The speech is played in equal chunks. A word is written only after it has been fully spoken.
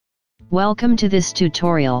Welcome to this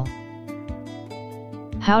tutorial.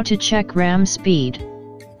 How to check RAM speed.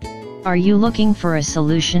 Are you looking for a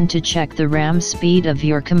solution to check the RAM speed of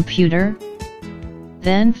your computer?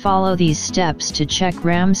 Then follow these steps to check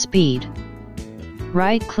RAM speed.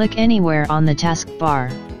 Right-click anywhere on the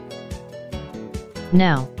taskbar.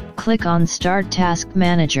 Now, click on Start Task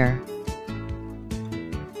Manager.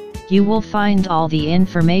 You will find all the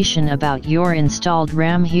information about your installed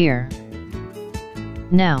RAM here.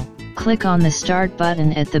 Now, click on the Start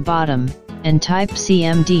button at the bottom, and type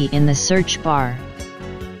CMD in the search bar.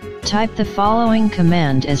 Type the following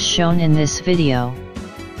command as shown in this video.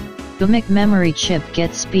 wmicmemorychip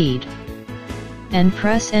get speed. And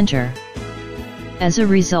press enter. As a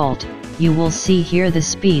result, you will see here the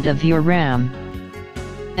speed of your RAM.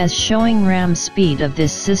 As showing RAM speed of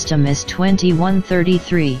this system is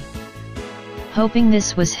 2133. Hoping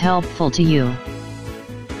this was helpful to you.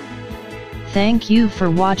 Thank you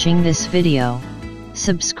for watching this video.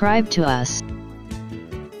 Subscribe to us.